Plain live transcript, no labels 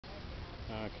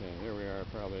Okay, here we are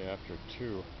probably after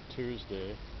 2,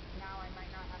 Tuesday,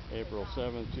 April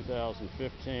 7th,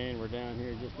 2015. We're down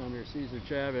here just under Cesar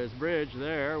Chavez Bridge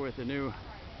there with the new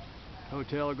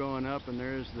hotel going up, and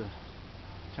there's the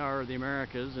Tower of the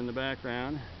Americas in the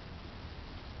background.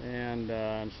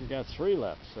 And she's got 3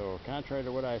 left, so contrary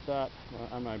to what I thought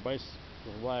on my bicycle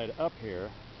ride up here,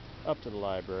 up to the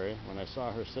library, when I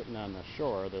saw her sitting on the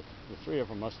shore, the 3 of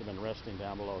them must have been resting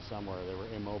down below somewhere. They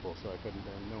were immobile, so I couldn't,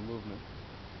 there was no movement.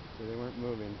 So they weren't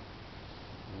moving.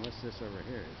 And what's this over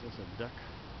here? Is this a duck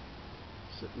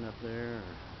sitting up there, or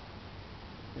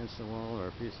against the wall, or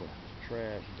a piece of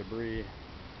trash, debris,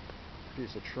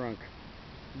 piece of trunk?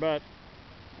 But,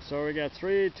 so we got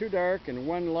 2 dark and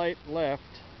 1 light left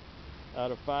out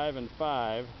of 5 and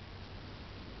 5,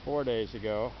 4 days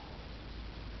ago.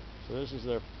 So this is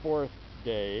their 4th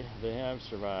day. They have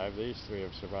survived. These 3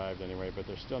 have survived anyway, but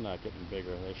they're still not getting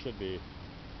bigger. They should be,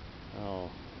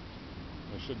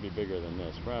 they should be bigger than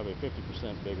this. Probably 50%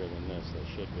 bigger than this,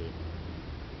 they should be.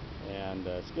 And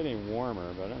it's getting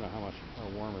warmer, but I don't know how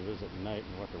warm it is at night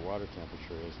and what the water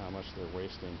temperature is, how much they're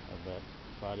wasting of that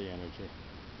body energy.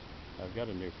 I've got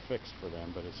a new fix for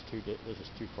them, but it's this is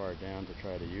too far down to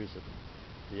try to use it.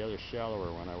 The other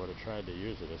shallower one, I would have tried to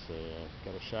use it. It's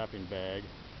got a shopping bag,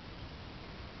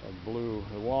 a blue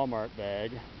Walmart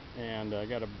bag, and I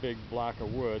got a big block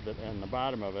of wood that on the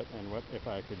bottom of it, and what if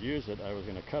I could use it, I was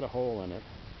going to cut a hole in it,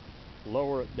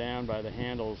 lower it down by the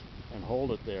handles and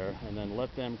hold it there, and then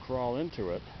let them crawl into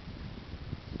it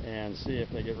and see if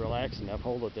they get relaxed enough,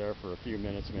 hold it there for a few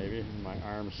minutes maybe, my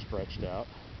arms stretched out,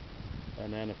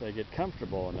 and then if they get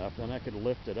comfortable enough, then I could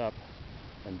lift it up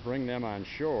and bring them on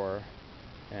shore.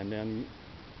 And then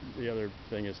the other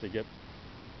thing is to get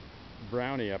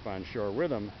Brownie up on shore with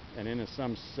them and in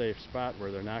some safe spot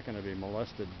where they're not going to be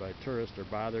molested by tourists or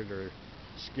bothered or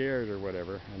scared or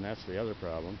whatever. And that's the other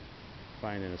problem,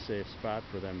 finding a safe spot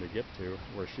for them to get to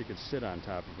where she could sit on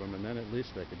top of them, and then at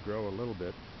least they could grow a little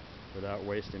bit without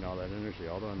wasting all that energy.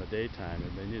 Although in the daytime,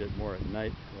 they need it more at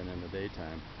night than in the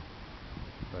daytime.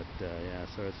 But yeah,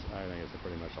 so I think it's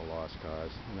pretty much a lost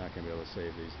cause. I'm not going to be able to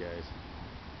save these guys.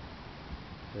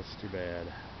 It's too bad.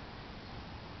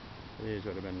 These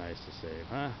would have been nice to save,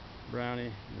 huh?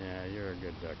 Brownie? Yeah, you're a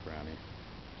good duck, Brownie.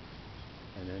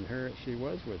 And then she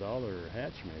was with all her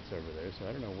hatchmates over there, so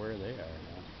I don't know where they are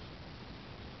now.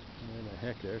 Where the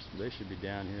heck they should be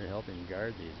down here helping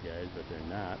guard these guys, but they're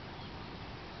not.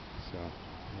 So,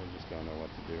 I just don't know what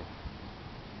to do.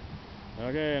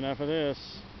 Okay, enough of this.